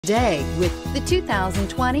Today with the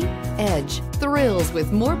 2020 Edge. Thrills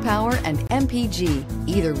with more power and MPG.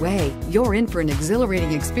 Either way, you're in for an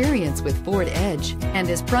exhilarating experience with Ford Edge and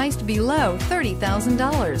is priced below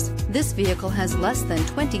 $30,000. This vehicle has less than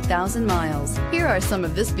 20,000 miles. Here are some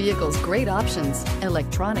of this vehicle's great options: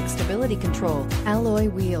 electronic stability control, alloy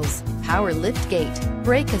wheels, power liftgate,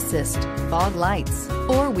 brake assist, fog lights,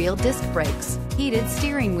 four-wheel disc brakes, heated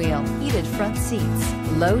steering wheel, heated front seats,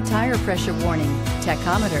 low tire pressure warning,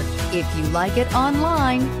 tachometer. If you like it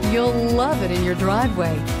online, you'll love it in your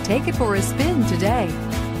driveway. Take it for a spin today.